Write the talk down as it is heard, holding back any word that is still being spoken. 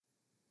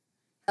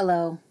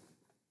Hello.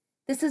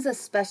 This is a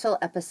special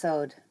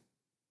episode.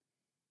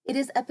 It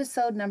is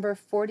episode number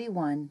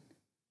 41,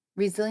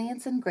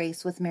 Resilience and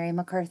Grace with Mary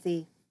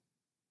McCarthy.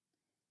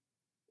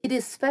 It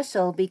is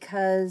special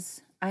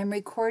because I'm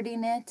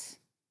recording it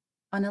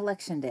on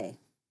Election Day,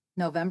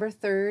 November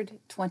 3rd,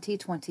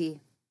 2020.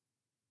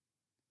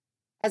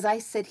 As I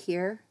sit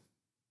here,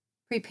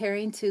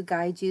 preparing to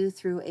guide you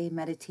through a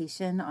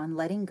meditation on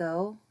letting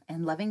go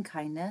and loving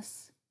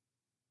kindness,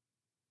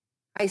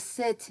 I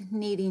sit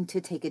needing to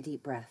take a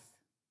deep breath.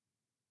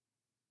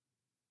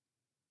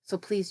 So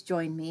please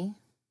join me.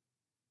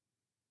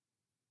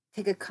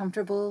 Take a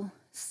comfortable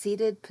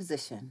seated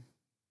position.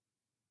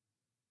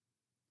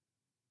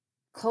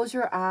 Close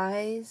your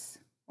eyes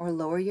or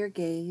lower your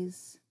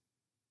gaze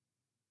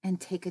and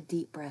take a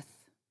deep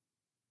breath.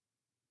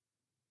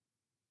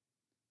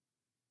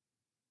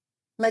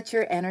 Let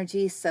your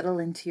energy settle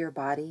into your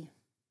body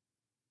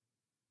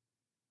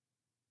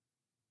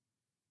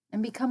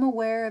and become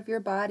aware of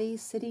your body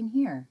sitting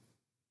here.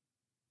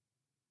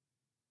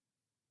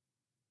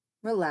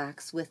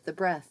 Relax with the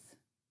breath.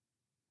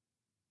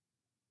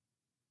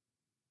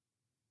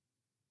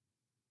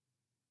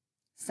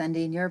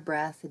 Sending your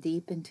breath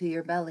deep into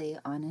your belly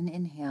on an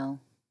inhale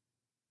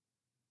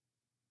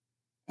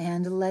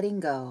and letting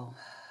go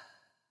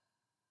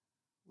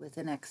with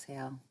an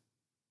exhale.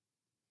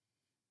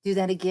 Do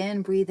that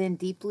again. Breathe in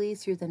deeply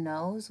through the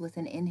nose with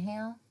an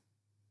inhale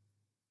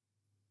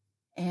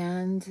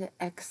and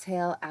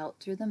exhale out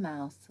through the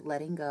mouth,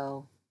 letting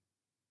go.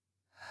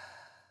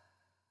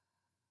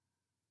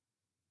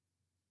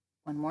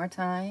 One more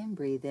time.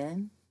 Breathe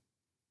in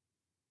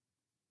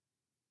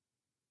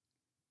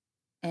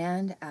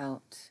and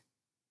out.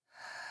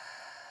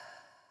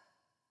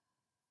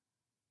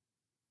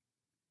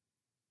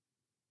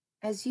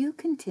 As you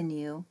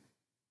continue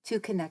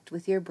to connect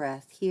with your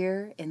breath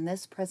here in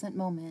this present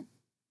moment,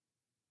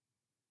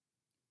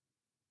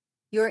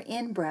 your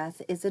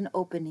in-breath is an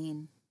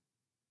opening.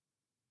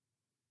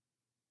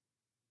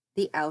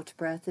 The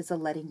out-breath is a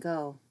letting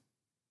go.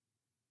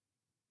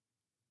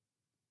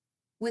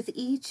 With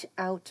each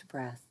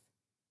out-breath,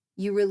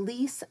 you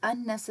release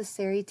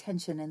unnecessary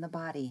tension in the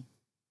body.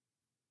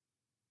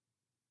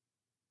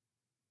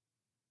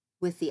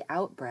 With the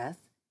out-breath,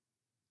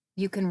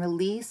 you can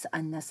release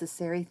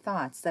unnecessary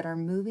thoughts that are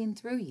moving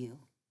through you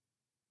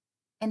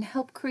and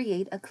help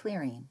create a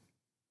clearing.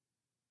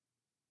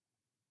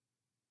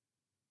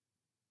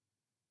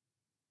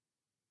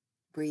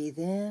 Breathe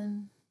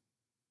in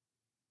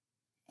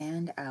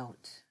and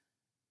out.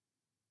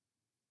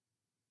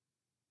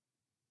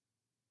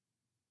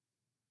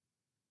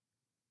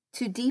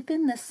 To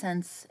deepen the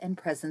sense and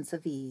presence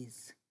of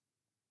ease,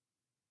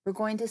 we're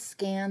going to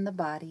scan the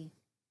body,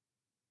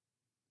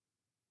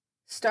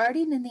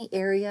 starting in the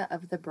area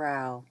of the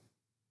brow.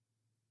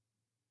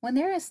 When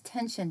there is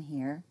tension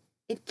here,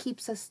 it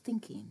keeps us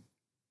thinking.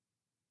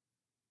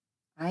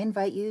 I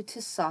invite you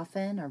to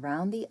soften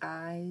around the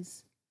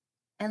eyes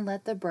and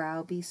let the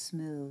brow be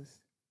smooth.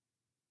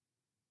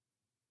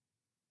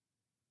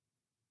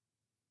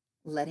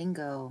 Letting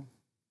go.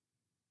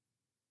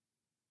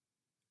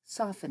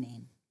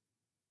 Softening.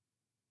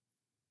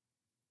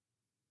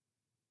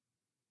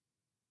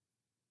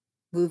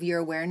 Move your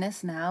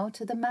awareness now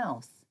to the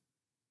mouth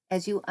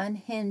as you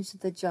unhinge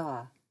the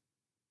jaw.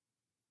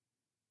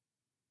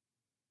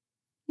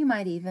 You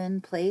might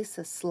even place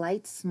a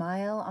slight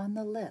smile on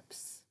the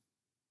lips.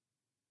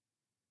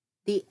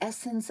 The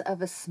essence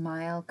of a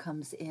smile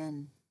comes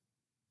in,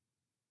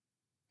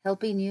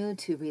 helping you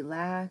to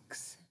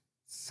relax,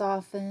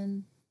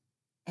 soften,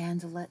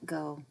 and let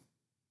go.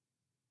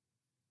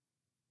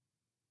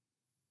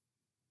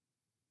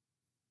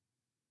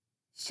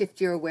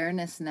 Shift your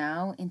awareness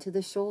now into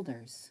the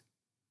shoulders.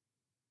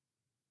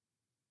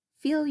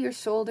 Feel your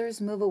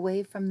shoulders move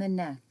away from the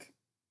neck.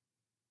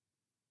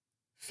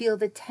 Feel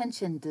the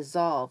tension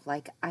dissolve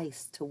like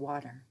ice to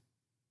water,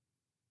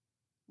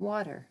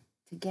 water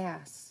to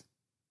gas.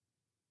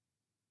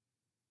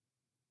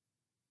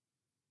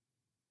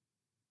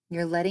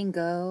 You're letting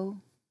go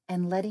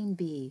and letting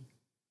be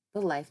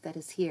the life that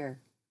is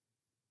here,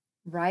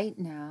 right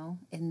now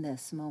in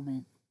this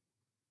moment.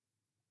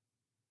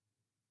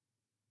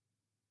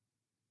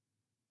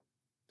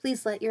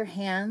 Please let your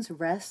hands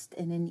rest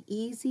in an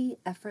easy,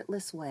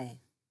 effortless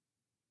way.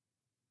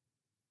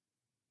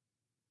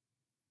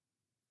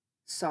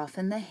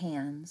 Soften the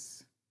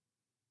hands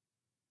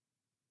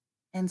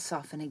and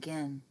soften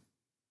again.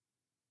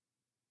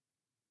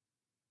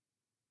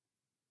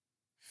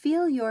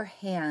 Feel your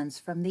hands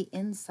from the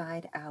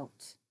inside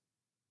out.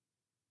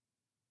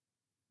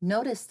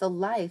 Notice the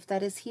life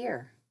that is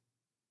here.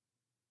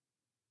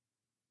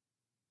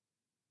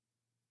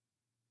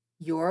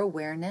 Your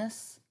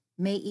awareness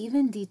may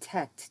even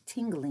detect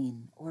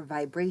tingling or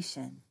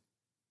vibration,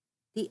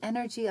 the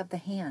energy of the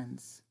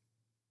hands.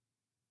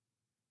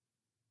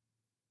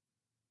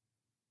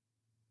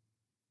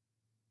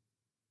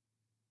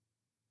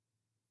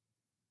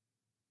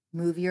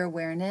 Move your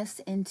awareness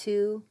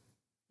into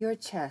your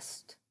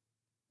chest,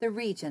 the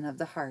region of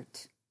the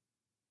heart.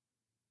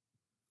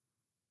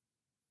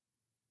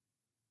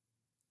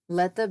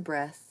 Let the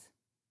breath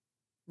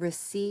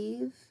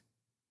receive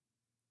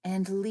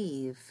and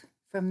leave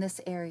from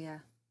this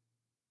area.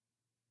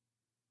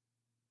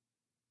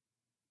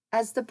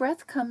 As the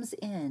breath comes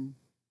in,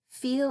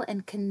 feel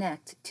and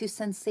connect to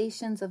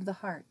sensations of the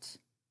heart.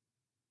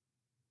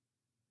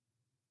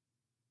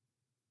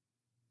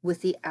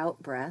 With the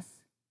out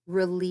breath,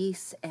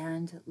 release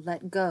and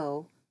let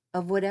go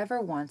of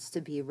whatever wants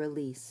to be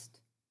released.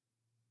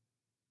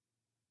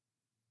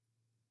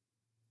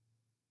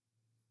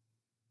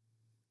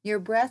 Your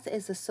breath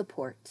is a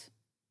support,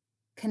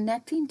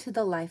 connecting to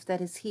the life that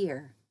is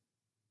here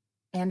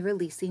and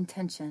releasing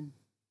tension.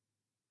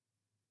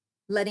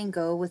 Letting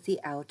go with the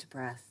out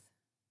breath.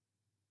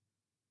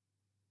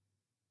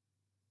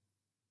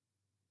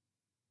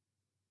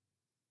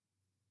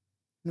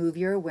 Move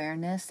your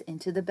awareness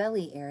into the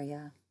belly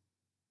area.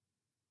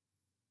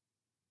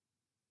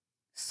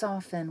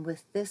 Soften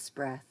with this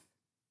breath.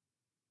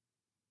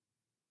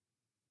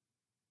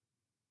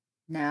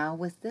 Now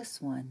with this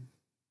one.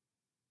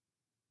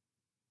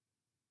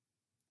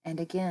 And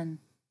again.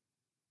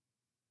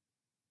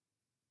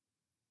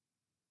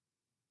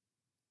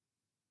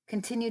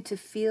 Continue to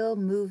feel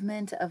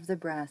movement of the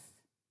breath,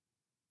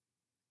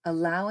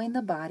 allowing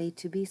the body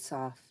to be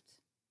soft.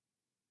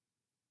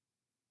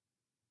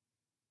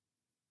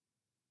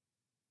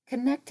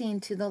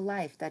 Connecting to the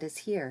life that is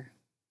here.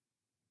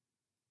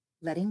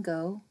 Letting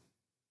go,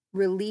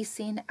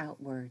 releasing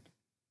outward.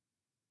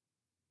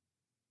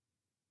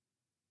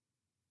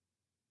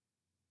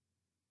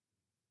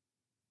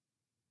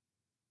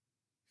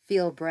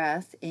 Feel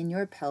breath in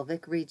your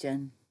pelvic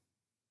region.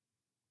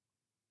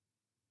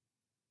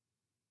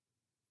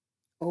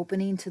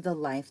 Opening to the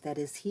life that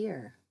is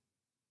here.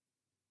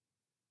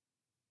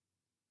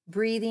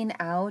 Breathing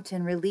out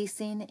and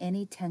releasing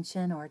any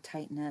tension or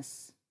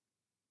tightness.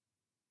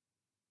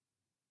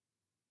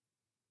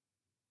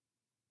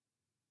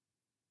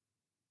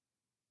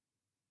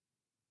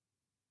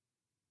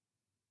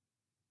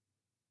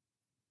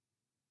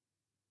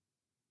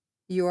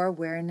 Your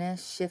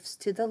awareness shifts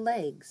to the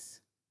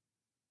legs.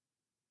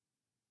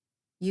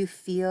 You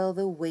feel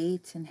the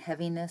weight and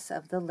heaviness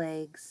of the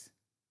legs,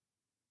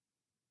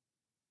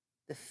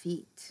 the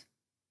feet.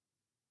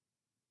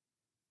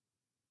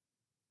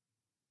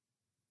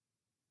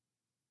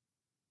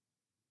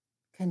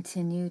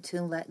 Continue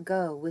to let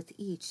go with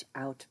each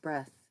out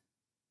breath.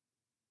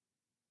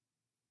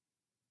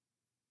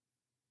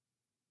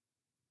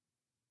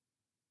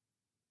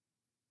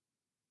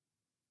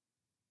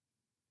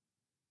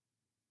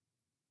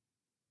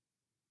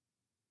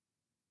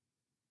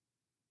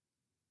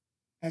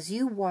 As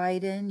you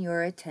widen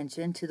your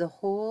attention to the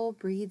whole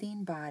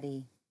breathing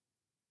body,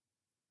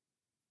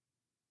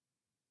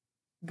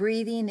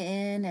 breathing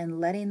in and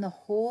letting the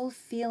whole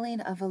feeling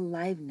of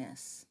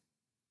aliveness,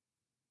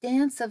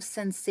 dance of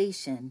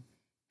sensation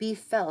be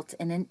felt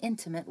in an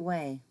intimate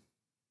way.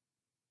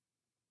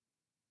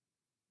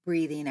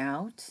 Breathing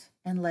out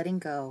and letting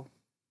go,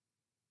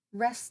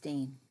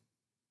 resting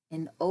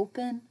in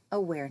open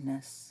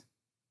awareness.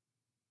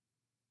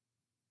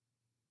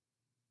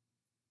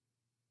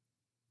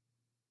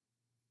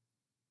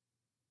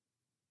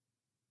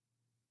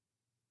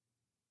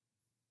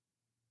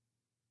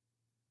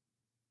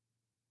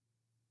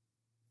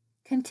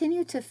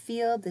 Continue to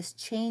feel this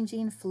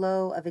changing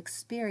flow of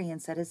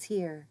experience that is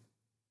here.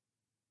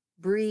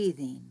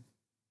 Breathing,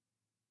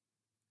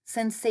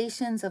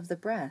 sensations of the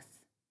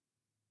breath,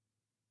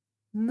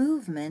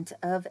 movement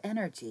of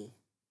energy.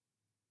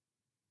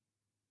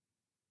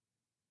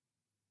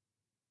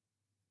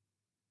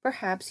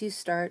 Perhaps you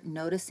start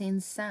noticing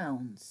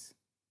sounds.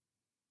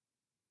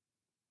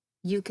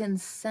 You can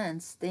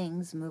sense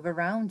things move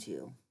around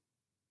you.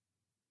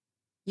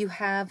 You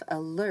have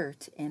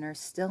alert inner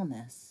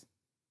stillness,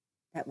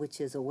 that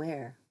which is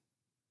aware.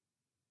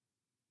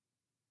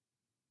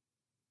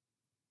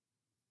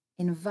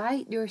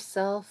 Invite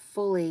yourself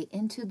fully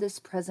into this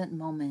present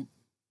moment,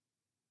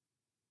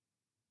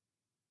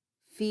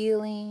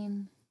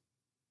 feeling,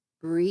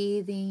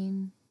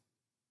 breathing,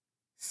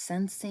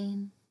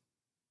 sensing,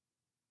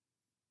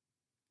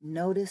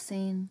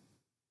 noticing,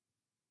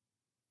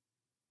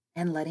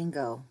 and letting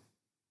go.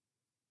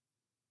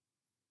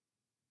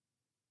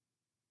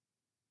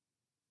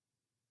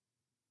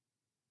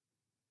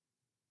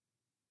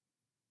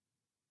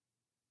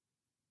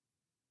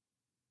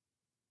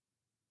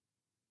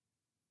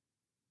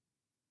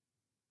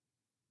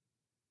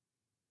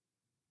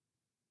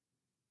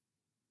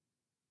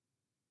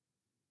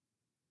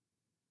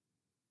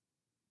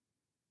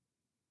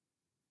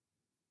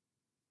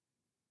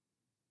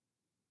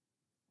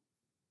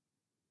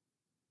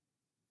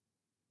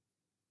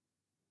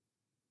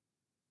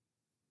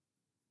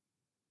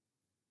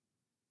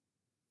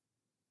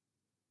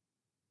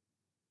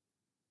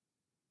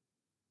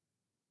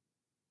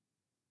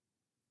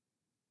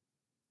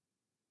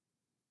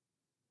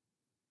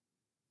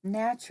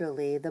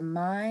 Naturally, the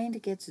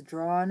mind gets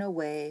drawn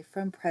away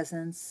from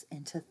presence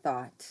into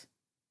thought,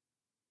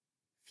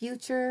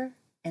 future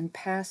and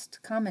past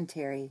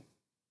commentary.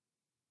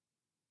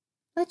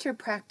 Let your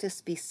practice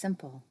be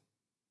simple.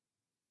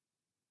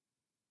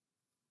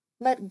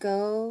 Let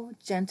go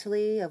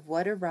gently of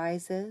what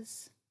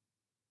arises,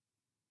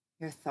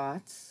 your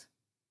thoughts,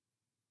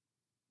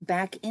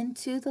 back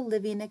into the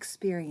living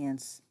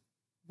experience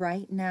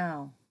right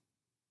now.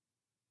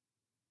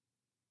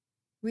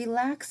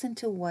 Relax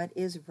into what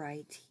is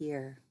right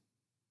here.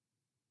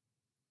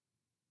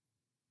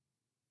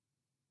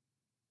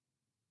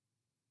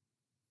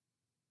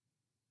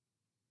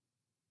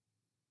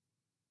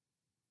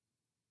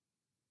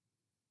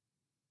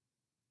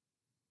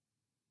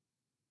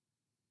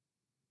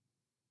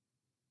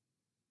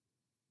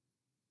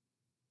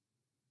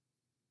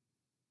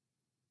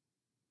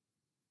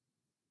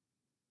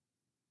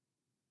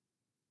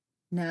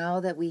 Now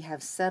that we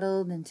have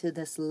settled into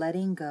this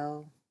letting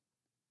go,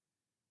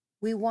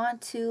 we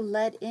want to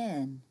let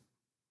in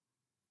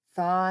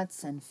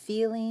thoughts and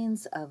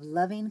feelings of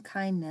loving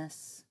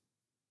kindness.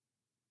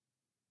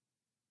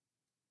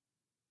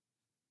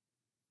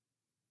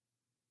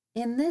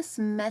 In this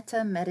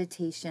metta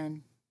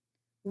meditation,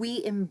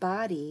 we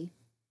embody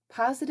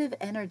positive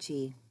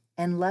energy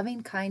and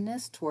loving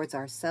kindness towards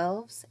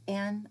ourselves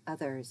and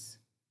others.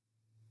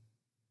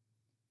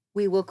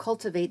 We will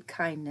cultivate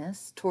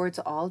kindness towards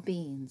all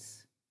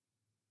beings.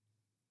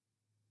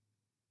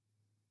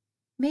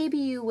 Maybe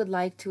you would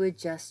like to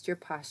adjust your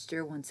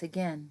posture once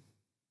again.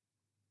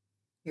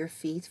 Your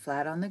feet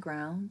flat on the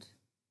ground,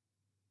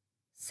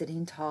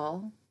 sitting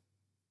tall,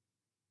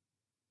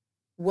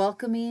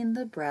 welcoming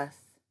the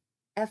breath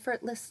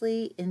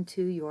effortlessly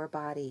into your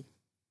body.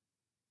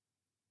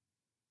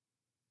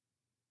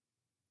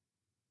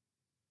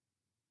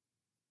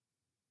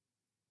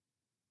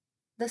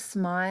 The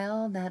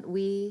smile that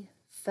we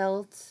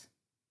felt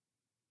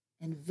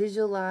and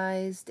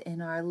visualized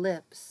in our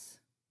lips.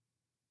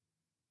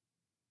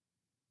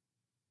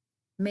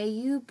 May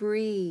you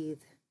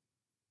breathe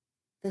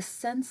the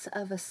sense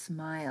of a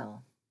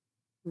smile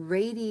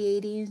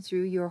radiating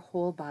through your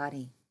whole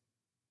body.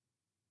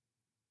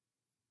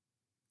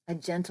 A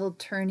gentle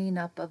turning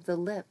up of the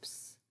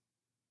lips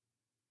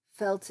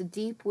felt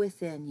deep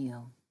within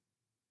you.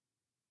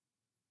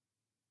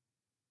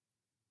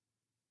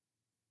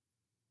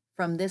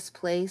 From this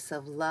place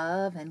of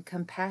love and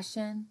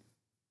compassion,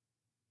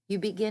 you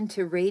begin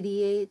to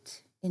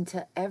radiate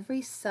into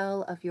every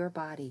cell of your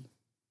body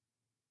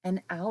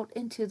and out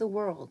into the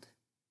world.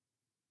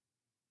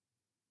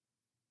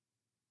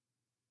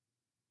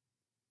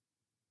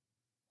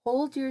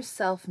 Hold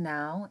yourself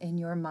now in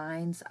your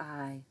mind's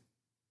eye.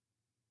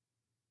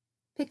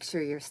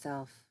 Picture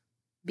yourself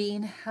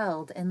being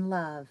held in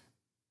love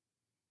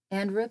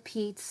and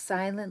repeat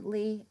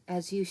silently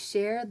as you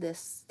share this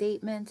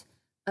statement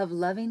of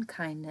loving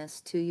kindness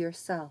to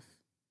yourself.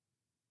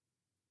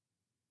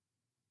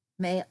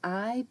 May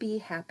I be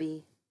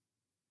happy.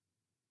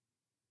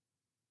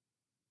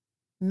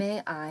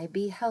 May I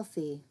be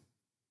healthy.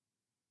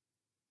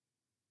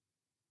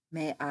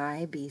 May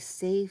I be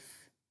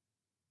safe.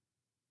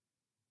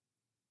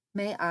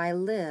 May I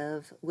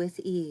live with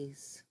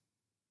ease.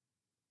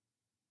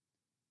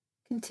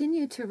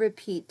 Continue to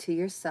repeat to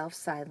yourself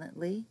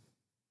silently.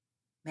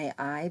 May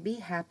I be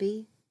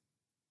happy.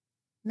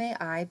 May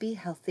I be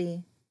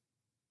healthy.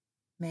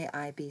 May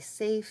I be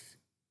safe.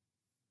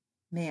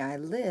 May I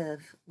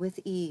live with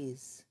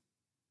ease.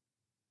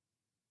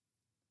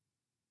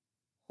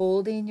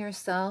 Holding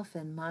yourself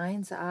in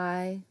mind's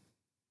eye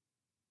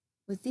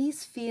with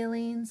these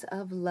feelings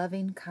of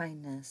loving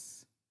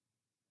kindness.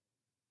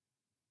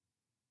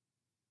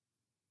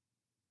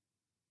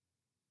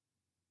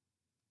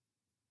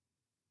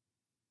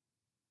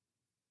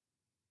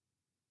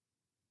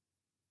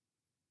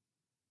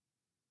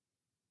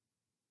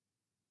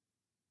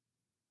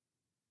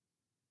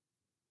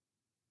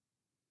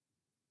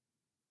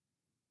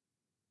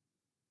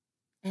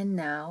 And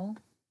now,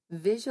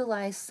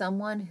 visualize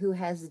someone who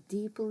has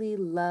deeply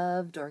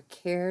loved or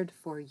cared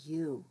for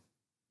you.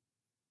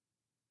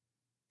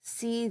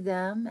 See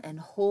them and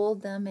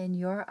hold them in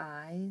your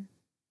eye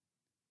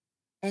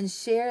and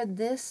share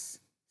this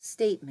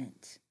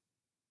statement.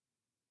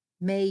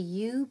 May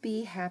you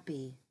be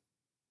happy.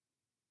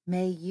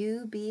 May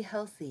you be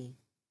healthy.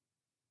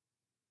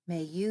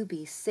 May you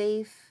be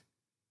safe.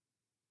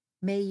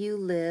 May you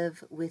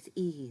live with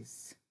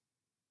ease.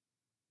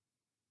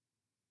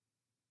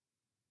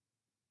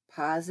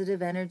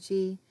 Positive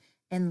energy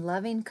and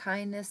loving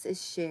kindness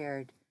is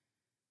shared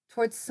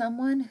towards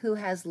someone who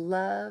has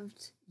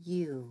loved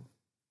you,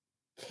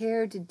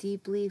 cared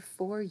deeply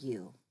for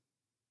you.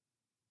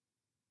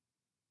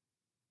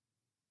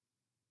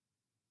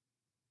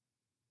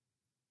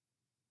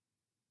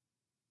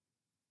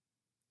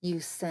 You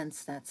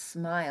sense that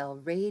smile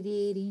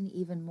radiating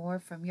even more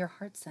from your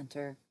heart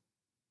center.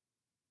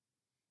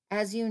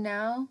 As you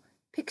now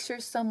picture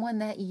someone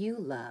that you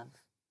love,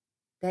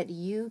 that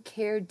you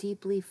care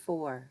deeply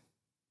for.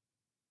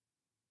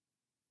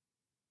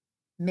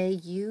 May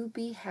you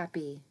be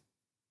happy.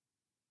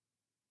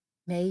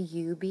 May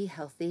you be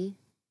healthy.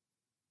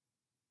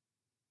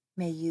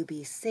 May you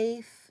be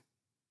safe.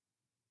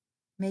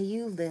 May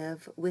you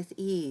live with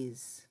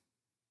ease.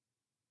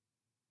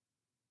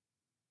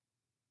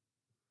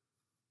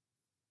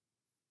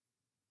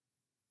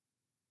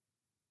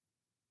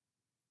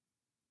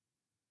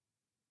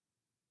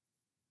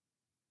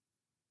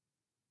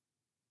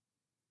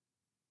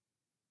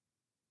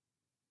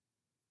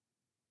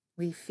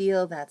 We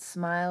feel that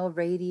smile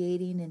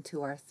radiating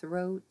into our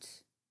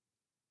throat,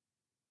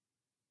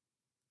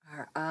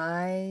 our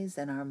eyes,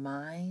 and our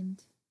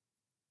mind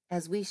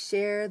as we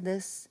share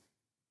this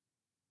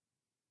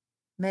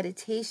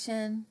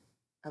meditation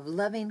of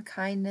loving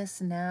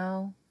kindness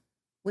now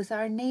with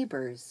our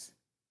neighbors,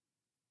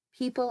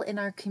 people in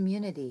our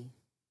community,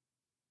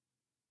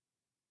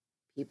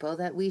 people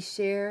that we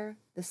share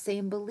the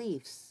same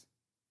beliefs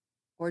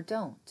or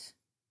don't.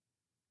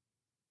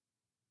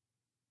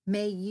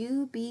 May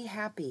you be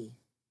happy.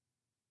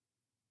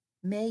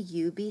 May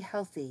you be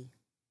healthy.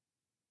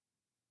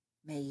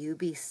 May you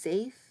be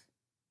safe.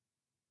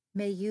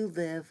 May you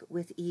live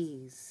with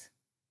ease.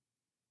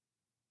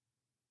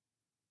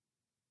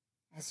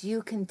 As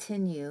you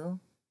continue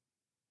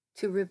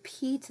to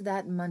repeat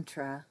that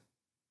mantra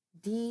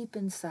deep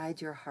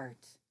inside your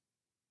heart,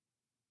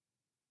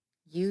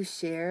 you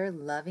share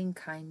loving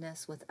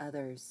kindness with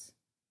others.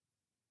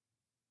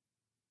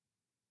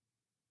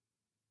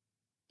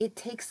 It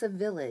takes a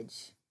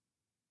village.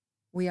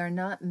 We are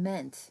not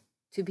meant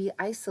to be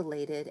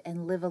isolated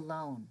and live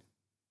alone.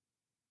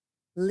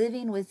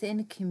 Living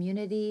within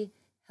community,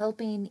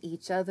 helping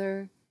each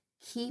other,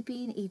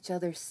 keeping each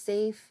other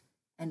safe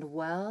and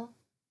well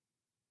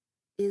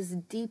is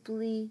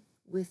deeply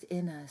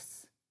within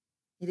us.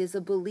 It is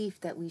a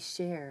belief that we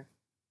share.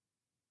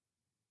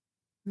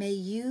 May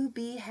you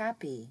be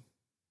happy.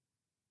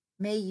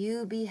 May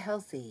you be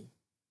healthy.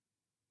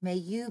 May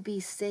you be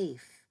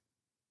safe.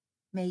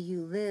 May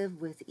you live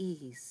with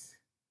ease.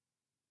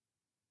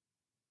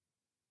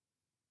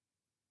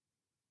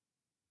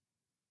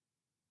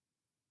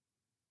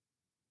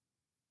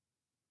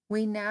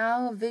 We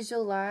now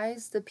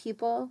visualize the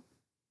people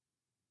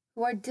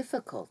who are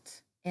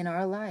difficult in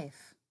our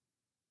life.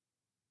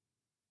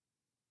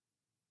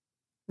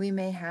 We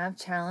may have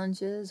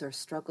challenges or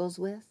struggles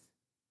with.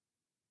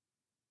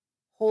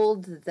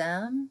 Hold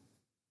them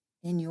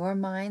in your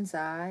mind's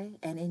eye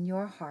and in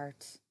your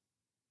heart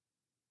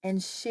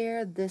and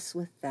share this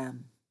with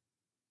them.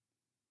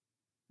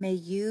 May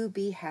you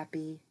be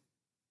happy.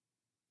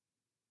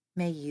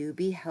 May you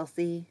be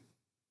healthy.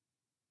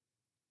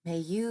 May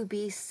you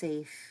be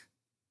safe.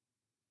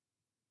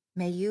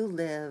 May you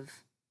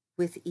live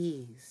with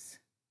ease.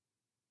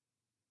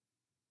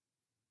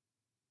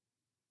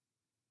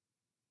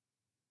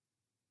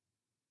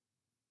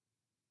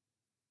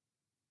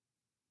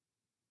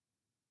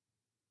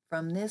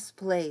 From this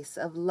place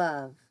of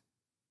love,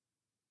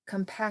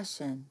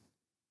 compassion,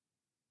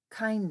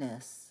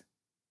 kindness,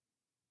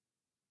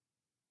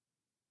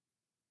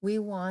 we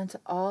want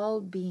all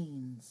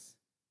beings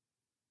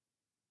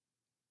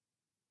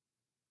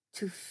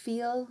to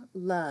feel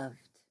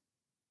loved,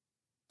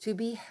 to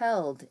be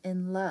held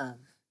in love.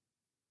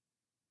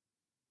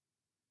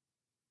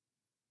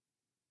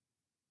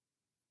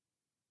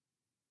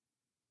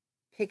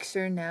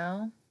 Picture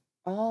now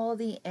all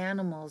the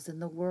animals in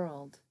the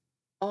world,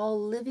 all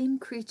living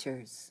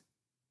creatures.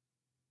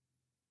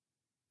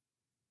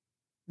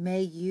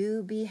 May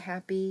you be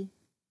happy.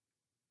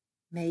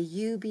 May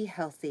you be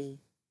healthy.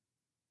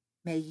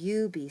 May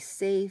you be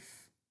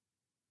safe.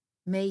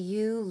 May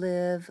you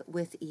live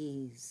with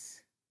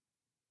ease.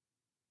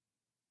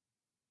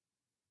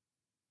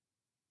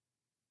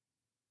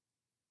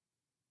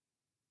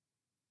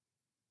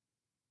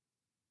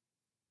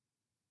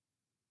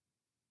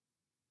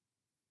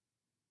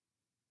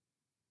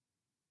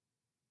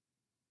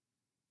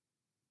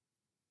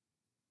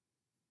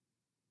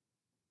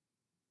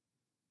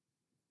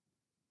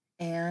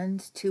 And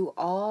to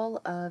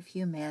all of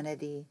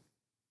humanity,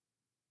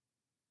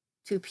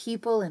 to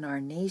people in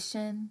our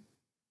nation,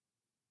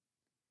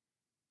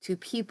 to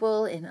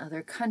people in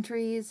other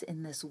countries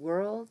in this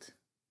world,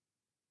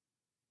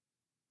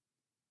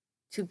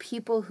 to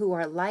people who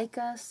are like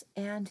us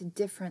and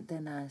different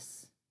than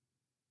us.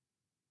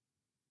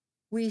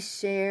 We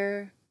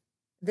share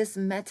this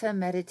metta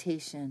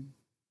meditation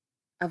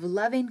of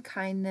loving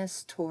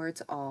kindness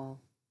towards all.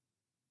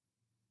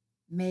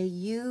 May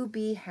you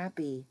be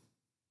happy.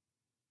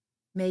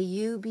 May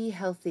you be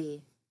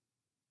healthy.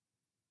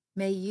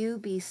 May you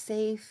be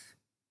safe.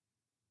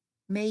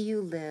 May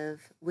you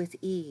live with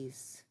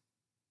ease.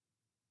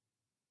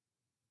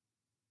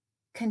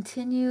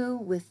 Continue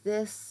with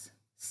this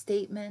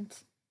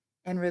statement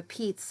and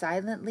repeat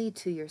silently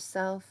to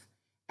yourself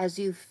as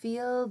you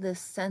feel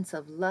this sense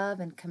of love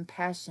and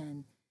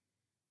compassion,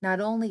 not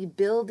only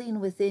building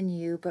within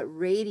you, but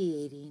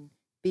radiating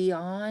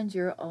beyond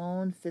your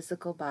own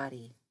physical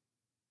body.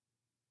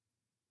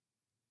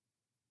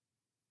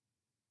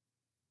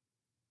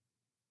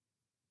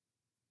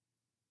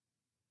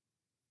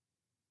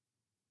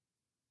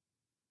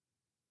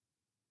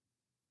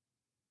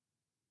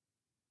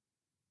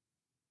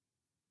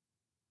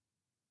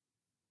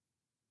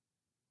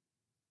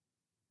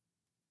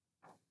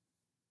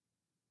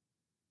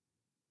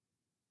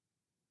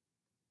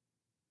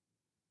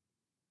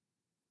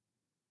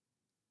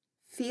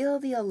 Feel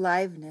the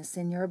aliveness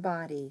in your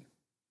body.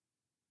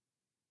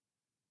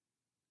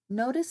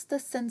 Notice the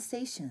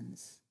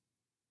sensations.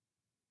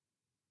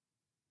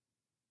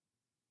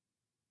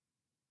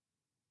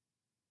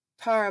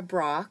 Tara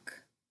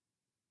Brach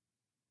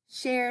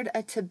shared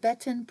a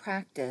Tibetan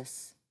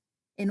practice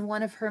in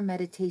one of her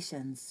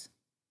meditations.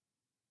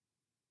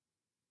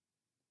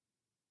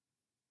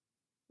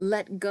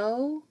 Let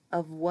go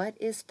of what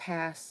is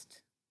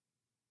past.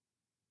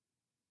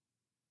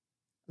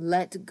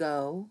 Let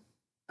go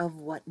of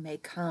what may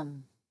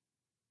come.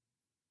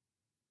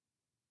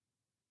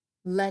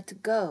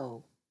 Let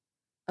go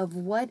of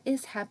what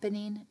is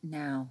happening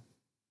now.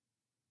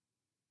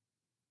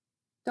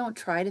 Don't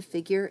try to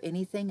figure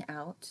anything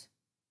out.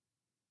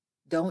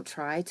 Don't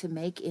try to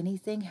make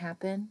anything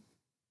happen.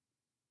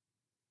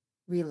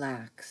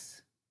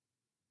 Relax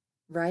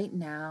right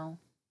now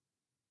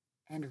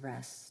and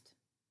rest.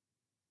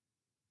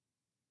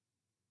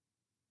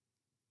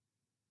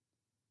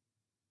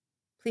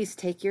 Please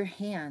take your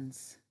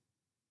hands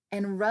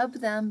and rub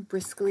them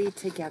briskly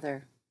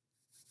together.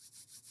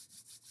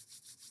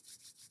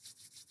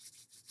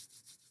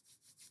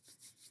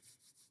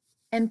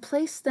 And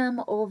place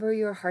them over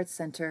your heart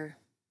center.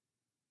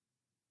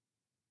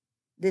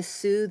 This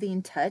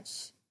soothing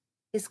touch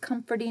is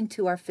comforting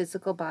to our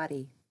physical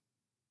body.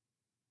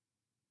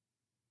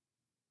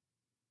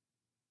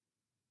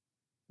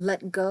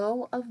 Let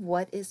go of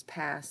what is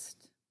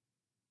past.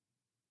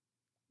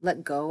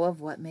 Let go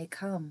of what may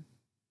come.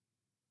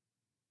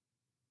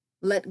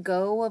 Let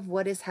go of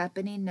what is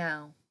happening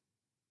now.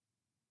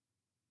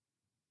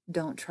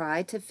 Don't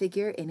try to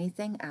figure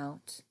anything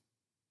out.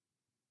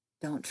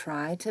 Don't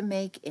try to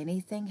make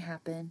anything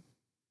happen.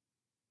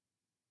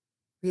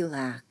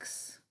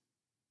 Relax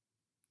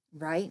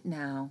right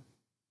now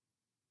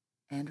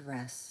and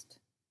rest.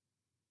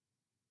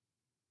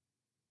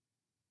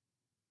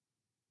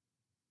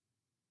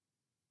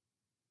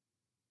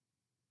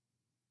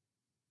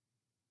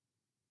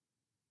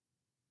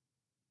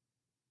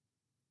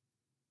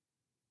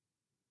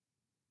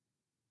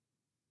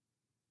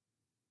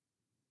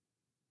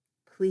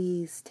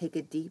 Please take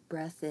a deep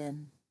breath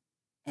in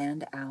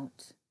and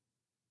out.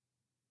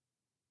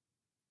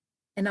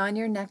 And on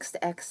your next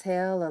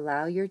exhale,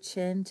 allow your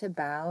chin to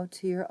bow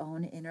to your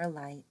own inner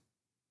light.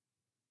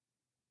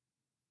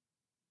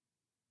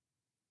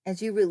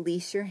 As you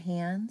release your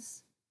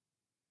hands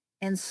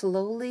and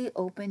slowly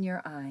open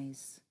your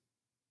eyes,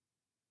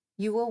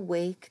 you will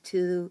wake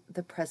to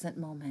the present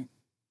moment.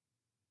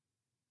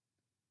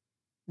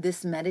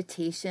 This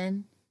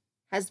meditation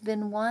has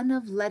been one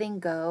of letting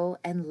go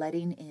and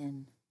letting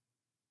in.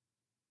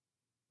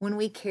 When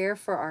we care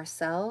for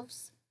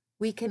ourselves,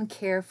 we can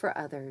care for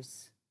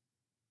others.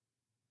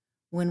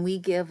 When we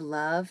give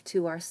love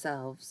to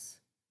ourselves,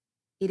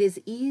 it is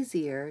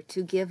easier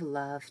to give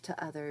love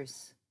to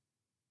others.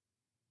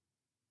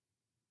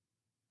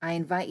 I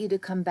invite you to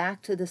come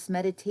back to this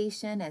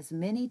meditation as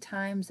many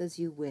times as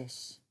you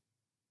wish,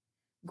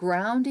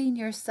 grounding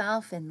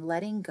yourself in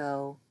letting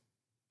go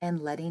and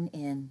letting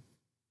in.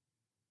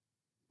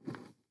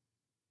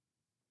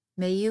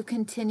 May you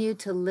continue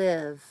to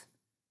live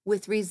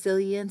with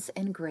resilience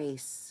and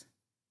grace.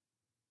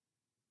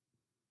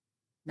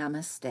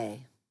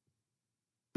 Namaste.